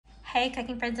Hey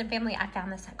cooking friends and family, I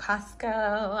found this at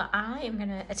Costco. I am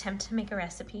gonna attempt to make a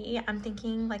recipe. I'm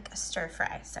thinking like a stir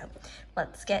fry, so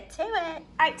let's get to it. All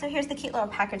right, so here's the cute little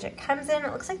package it comes in.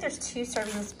 It looks like there's 2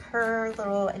 servings per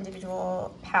little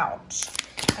individual pouch.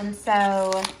 And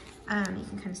so you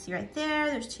can kind of see right there,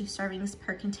 there's 2 servings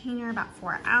per container, about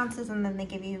 4 ounces, and then they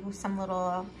give you some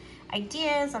little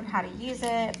ideas on how to use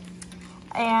it.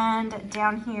 And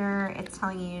down here, it's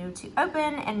telling you to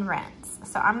open and rinse.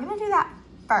 So I'm gonna do that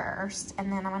first,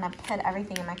 and then I'm gonna put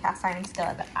everything in my cast iron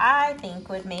skillet that I think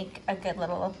would make a good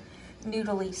little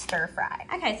noodly stir fry.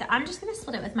 Okay, so I'm just gonna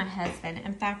split it with my husband.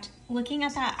 In fact, looking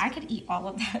at that, I could eat all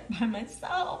of that by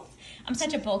myself. I'm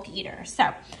such a bulk eater.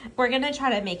 So we're gonna try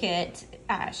to make it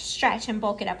stretch and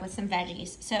bulk it up with some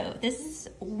veggies. So this is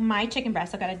my chicken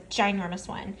breast. I've got a ginormous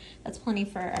one. That's plenty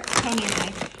for Kenny and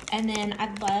I. And then I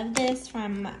love this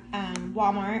from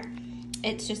Walmart.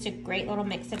 It's just a great little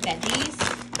mix of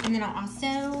veggies. And then I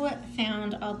also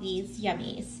found all these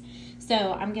yummies.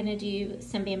 So I'm gonna do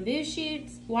some bamboo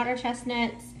shoots, water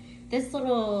chestnuts, this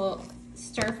little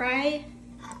stir fry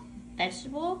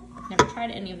vegetable. Never tried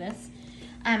any of this.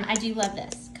 I do love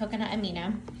this, coconut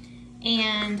amino.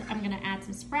 And I'm gonna add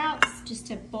some sprouts just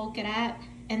to bulk it up.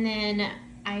 And then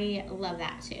I love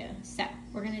that too. So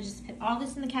we're gonna just put all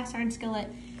this in the cast iron skillet,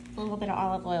 a little bit of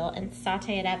olive oil, and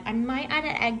saute it up. I might add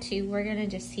an egg too. We're gonna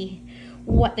just see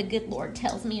what the good Lord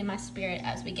tells me in my spirit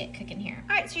as we get cooking here.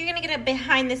 All right, so you're gonna get a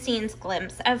behind the scenes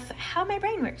glimpse of how my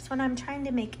brain works when I'm trying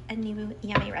to make a new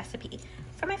yummy recipe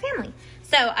for my family.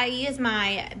 So I use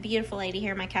my beautiful lady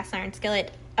here, my cast iron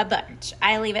skillet, a bunch.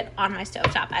 I leave it on my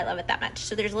stovetop. I love it that much.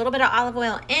 So there's a little bit of olive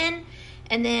oil in,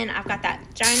 and then I've got that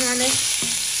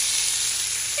ginormous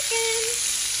chicken.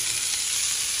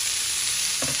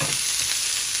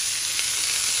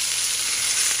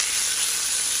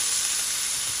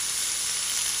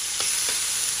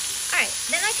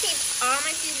 Then I keep all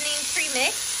my seasoning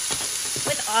pre-mixed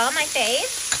with all my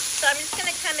faves. So I'm just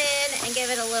gonna come in and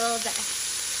give it a little dust.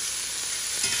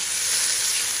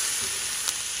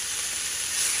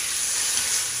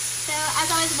 So as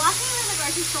I was walking around the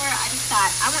grocery store, I just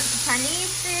thought, I want some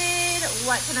Chinese food.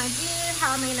 What can I do?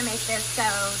 How am I gonna make this? So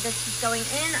this is going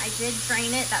in. I did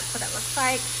drain it. That's what it looks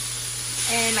like.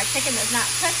 And my chicken is not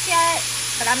cooked yet,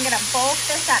 but I'm gonna bulk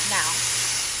this up now.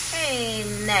 Okay,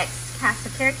 next cast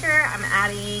of character, I'm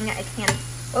adding a can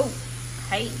of, oh,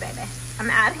 hey baby.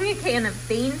 I'm adding a can of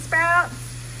bean sprouts,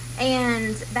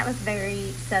 and that was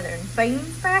very southern, bean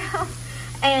sprouts.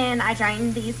 And I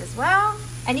drained these as well.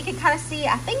 And you can kind of see,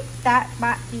 I think that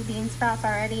might be bean sprouts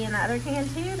already in the other can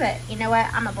too, but you know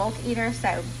what? I'm a bulk eater,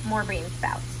 so more bean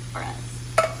sprouts for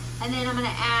us. And then I'm gonna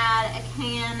add a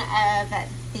can of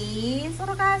these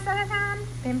little guys that I found,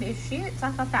 bamboo shoots.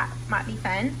 I thought that might be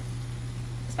fun,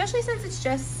 especially since it's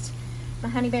just my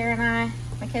honey bear and I,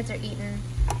 my kids are eating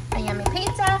a yummy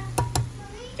pizza.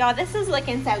 Y'all, this is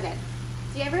looking so good.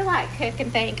 Do you ever like cook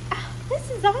and think, oh, this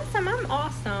is awesome, I'm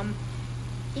awesome?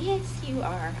 Yes, you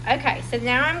are. Okay, so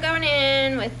now I'm going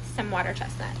in with some water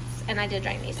chestnuts, and I did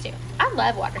drain these too. I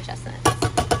love water chestnuts.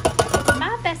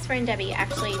 My best friend Debbie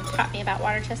actually taught me about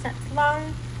water chestnuts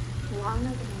long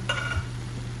ago.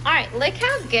 All right, look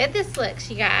how good this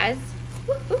looks, you guys.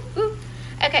 Woo, woo, woo.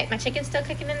 Okay, my chicken's still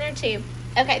cooking in there too.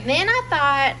 Okay, then I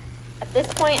thought at this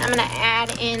point I'm gonna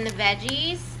add in the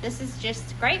veggies. This is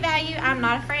just great value. I'm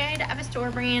not afraid of a store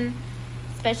brand,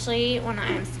 especially when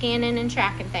I'm scanning and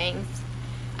tracking things.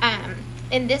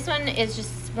 And this one is just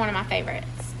one of my favorites.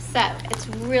 So it's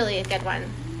really a good one.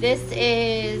 This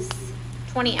is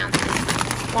 20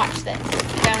 ounces. Watch this,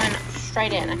 it's going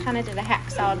straight in. I kind of did a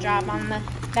hacksaw job on the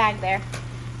bag there.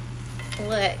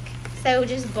 Look, so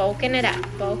just bulking it up,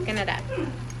 bulking it up.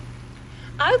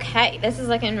 Okay, this is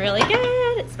looking really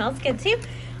good. It smells good too.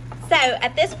 So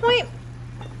at this point,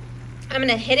 I'm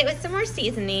gonna hit it with some more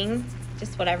seasoning,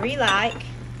 just whatever you like.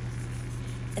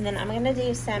 And then I'm gonna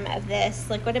do some of this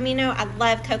liquid amino. I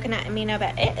love coconut amino,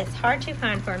 but it is hard to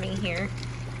find for me here.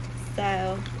 So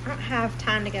I don't have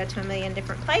time to go to a million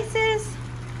different places.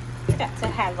 I got to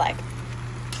have like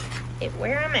it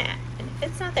where I'm at, and if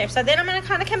it's not there. So then I'm gonna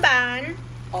kind of combine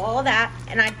all of that.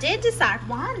 And I did decide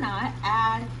why not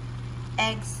add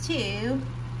eggs too,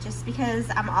 just because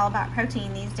I'm all about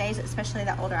protein these days, especially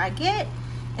the older I get.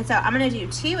 And so I'm gonna do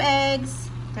 2 eggs.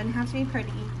 Doesn't have to be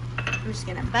pretty. I'm just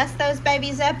gonna bust those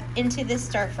babies up into this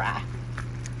stir fry.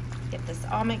 Get this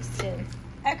all mixed in.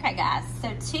 Okay guys, so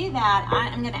to that I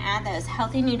am gonna add those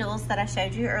healthy noodles that I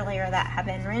showed you earlier that have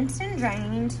been rinsed and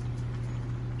drained.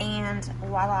 And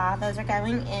voila, those are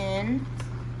going in.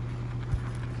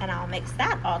 And I'll mix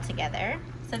that all together.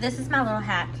 So this is my little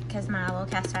hack because my little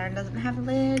cast iron doesn't have a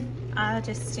lid. I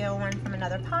just steal one from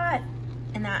another pot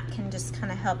and that can just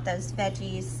kind of help those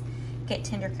veggies get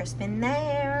tender crisp in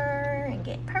there and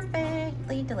get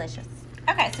perfectly delicious.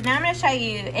 Okay, so now I'm going to show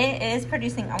you, it is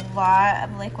producing a lot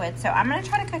of liquid, so I'm going to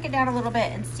try to cook it down a little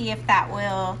bit and see if that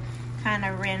will kind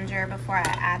of render before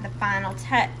I add the final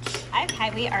touch.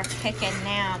 Okay, we are cooking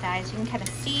now, guys. You can kind of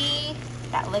see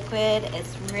that liquid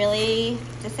is really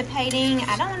dissipating.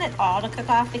 I don't want it all to cook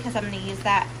off because I'm going to use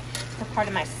that for part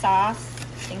of my sauce.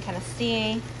 You can kind of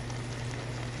see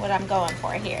what I'm going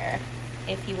for here,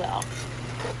 if you will.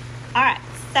 All right,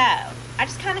 so I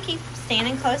just kind of keep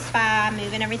standing close by,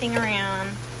 moving everything around.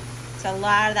 So a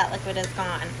lot of that liquid is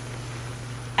gone.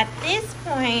 At this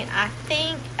point, I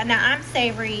think, now I'm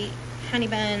savory, honey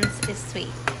buns is sweet.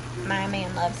 My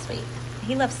man loves sweet.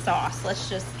 He loves sauce.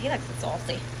 He likes it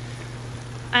saucy.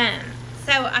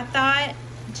 So I thought,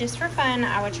 just for fun,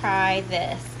 I would try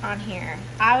this on here.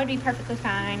 I would be perfectly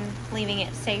fine leaving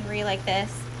it savory like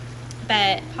this,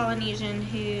 but Polynesian,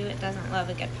 who doesn't love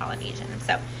a good Polynesian?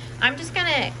 So I'm just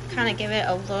gonna kind of give it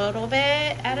a little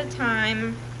bit at a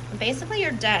time. Basically,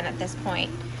 you're done at this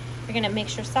point. You're gonna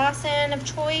mix your sauce in of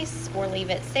choice or leave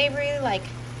it savory like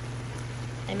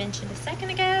I mentioned a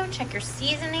second ago. Check your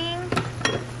seasoning.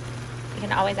 You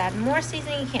can always add more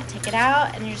seasoning. You can't take it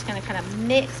out, and you're just gonna kind of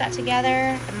mix that together,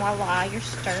 and voila, your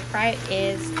stir fry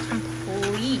is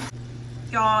complete.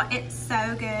 Y'all, it's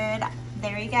so good.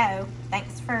 There you go.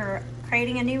 Thanks for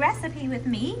creating a new recipe with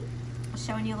me.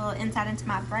 Showing you a little insight into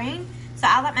my brain. So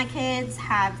I let my kids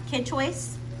have kid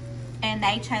choice, and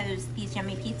they chose these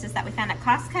yummy pizzas that we found at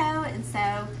Costco. And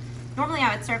so normally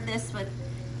I would serve this with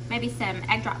maybe some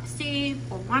egg drop soup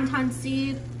or wonton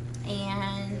soup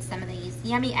and some of these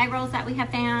yummy egg rolls that we have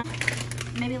found.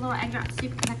 Maybe a little egg drop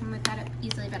soup because I can whip that up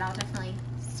easily, but I'll definitely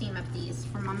steam up these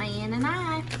for my man and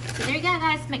I. So there you go,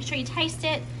 guys. Make sure you taste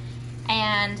it.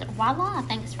 And voila,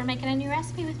 thanks for making a new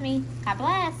recipe with me. God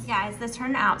bless. Guys, this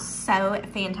turned out so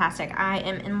fantastic. I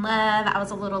am in love. I was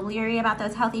a little leery about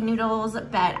those healthy noodles,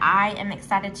 but I am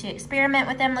excited to experiment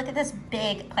with them. Look at this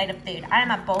big plate of food. I am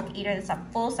a bulk eater. This is a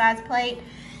full-size plate.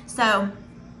 So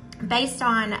based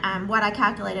on what I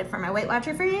calculated for my Weight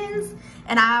Watcher friends,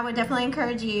 and I would definitely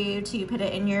encourage you to put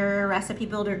it in your recipe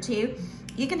builder too.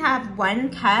 You can have 1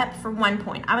 cup for 1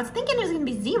 point. I was thinking it was gonna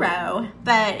be 0,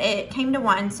 but it came to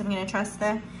 1, so I'm gonna trust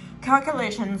the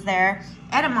calculations there.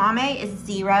 Edamame is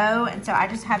 0, and so I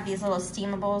just have these little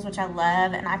steamables, which I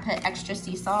love, and I put extra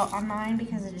sea salt on mine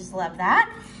because I just love that.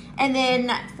 And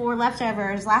then for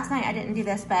leftovers, last night I didn't do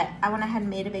this, but I went ahead and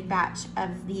made a big batch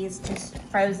of these just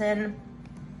frozen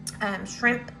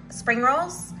shrimp spring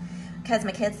rolls, because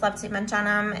my kids love to munch on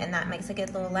them, and that makes a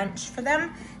good little lunch for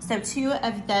them. So 2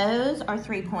 of those are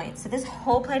 3 points. So this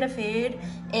whole plate of food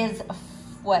is,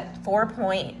 what, 4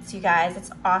 points, you guys.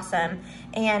 It's awesome.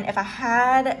 And if I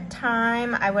had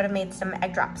time, I would have made some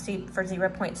egg drop soup for 0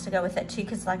 points to go with it too,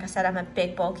 because like I said, I'm a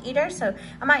big bulk eater, so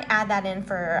I might add that in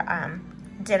for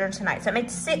dinner tonight. So I made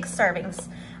 6 servings,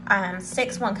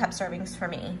 6 1-cup servings for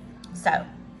me. So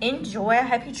enjoy. I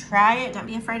hope you try it. Don't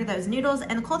be afraid of those noodles.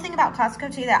 And the cool thing about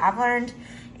Costco too that I've learned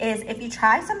is if you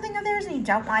try something of theirs and you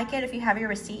don't like it, if you have your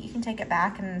receipt, you can take it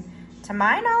back, and to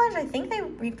my knowledge, I think they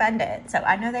refund it. So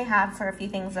I know they have for a few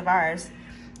things of ours.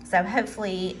 So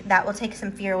hopefully that will take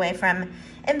some fear away from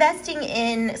investing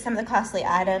in some of the costly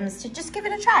items, to just give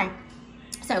it a try.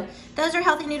 So those are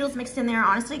healthy noodles mixed in there.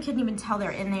 Honestly, couldn't even tell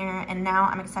they're in there. And now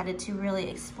I'm excited to really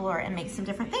explore and make some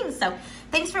different things. So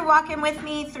thanks for walking with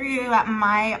me through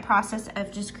my process of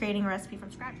just creating a recipe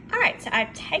from scratch. All right, so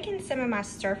I've taken some of my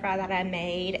stir fry that I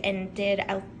made and did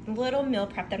a little meal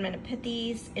prep that I'm gonna put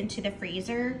these into the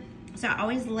freezer. So I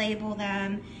always label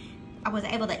them. I was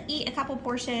able to eat a couple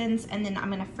portions, and then I'm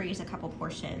gonna freeze a couple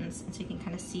portions. And so you can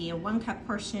kind of see a 1-cup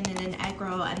portion and an egg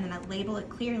roll, and then I label it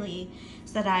clearly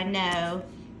so that I know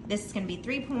this is gonna be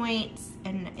 3 points,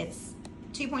 and it's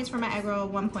 2 points for my egg roll,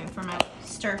 1 point for my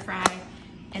stir fry,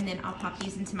 and then I'll pop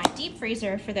these into my deep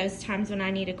freezer for those times when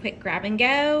I need a quick grab and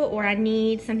go, or I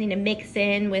need something to mix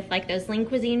in with like those lean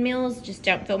cuisine meals. Just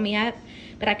don't fill me up.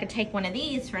 But I could take one of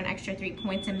these for an extra 3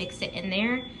 points and mix it in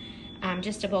there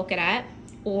just to bulk it up,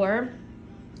 or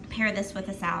pair this with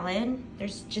a salad.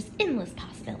 There's just endless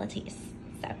possibilities.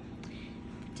 So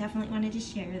definitely wanted to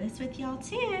share this with y'all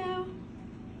too.